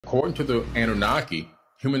according to the Anunnaki,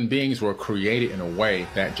 human beings were created in a way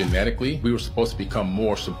that genetically we were supposed to become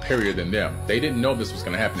more superior than them. They didn't know this was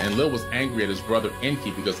going to happen. And Lil was angry at his brother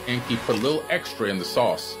Enki because Enki put a little extra in the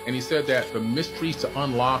sauce. And he said that the mysteries to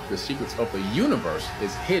unlock the secrets of the universe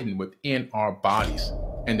is hidden within our bodies,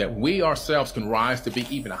 and that we ourselves can rise to be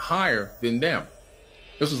even higher than them.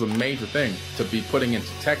 This was a major thing to be putting into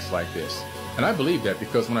text like this. And I believe that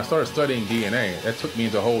because when I started studying DNA, that took me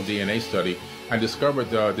into a whole DNA study. I discovered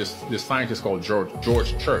this scientist called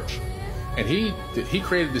George Church. And he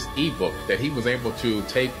created this ebook that he was able to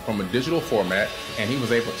take from a digital format, and he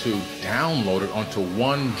was able to download it onto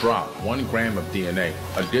 1 drop, 1 gram of DNA,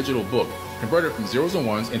 a digital book, convert it from zeros and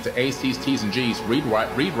ones into A's, T's, and G's, read,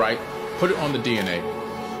 write, put it on the DNA.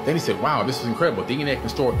 Then he said, wow, this is incredible. DNA can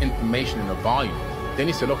store information in a volume. Then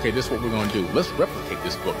he said, okay, this is what we're going to do. Let's replicate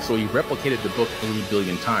this book. So he replicated the book 80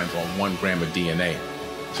 billion times on 1 gram of DNA.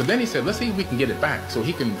 So then he said, let's see if we can get it back. So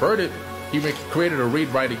he converted, he created a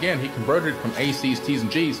read-write again. He converted it from A's, T's, and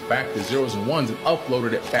G's back to zeros and ones and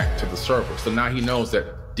uploaded it back to the server. So now he knows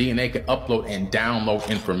that DNA can upload and download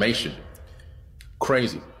information.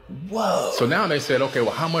 Crazy. Whoa. So now they said, okay,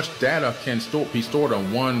 well, how much data can be stored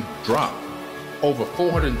on 1 drop? Over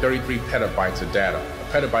 433 petabytes of data.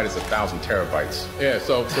 A petabyte is 1,000 terabytes. Yeah,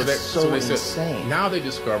 so they insane. said, now they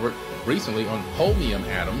discovered recently on holmium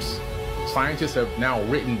atoms, scientists have now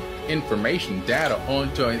written information, data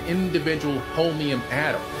onto an individual holmium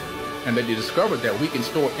atom. And they discovered that we can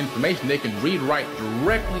store information. They can read, write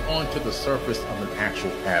directly onto the surface of an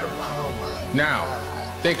actual atom. Oh my Now,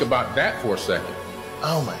 God. think about that for a second.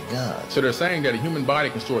 Oh my God. So they're saying that a human body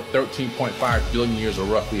can store 13.5 billion years or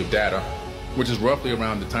roughly of data, which is roughly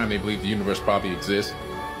around the time they believe the universe probably exists.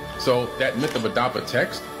 So that myth of Adapa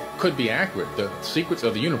text could be accurate. The secrets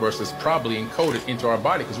of the universe is probably encoded into our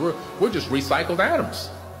body because we're just recycled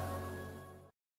atoms.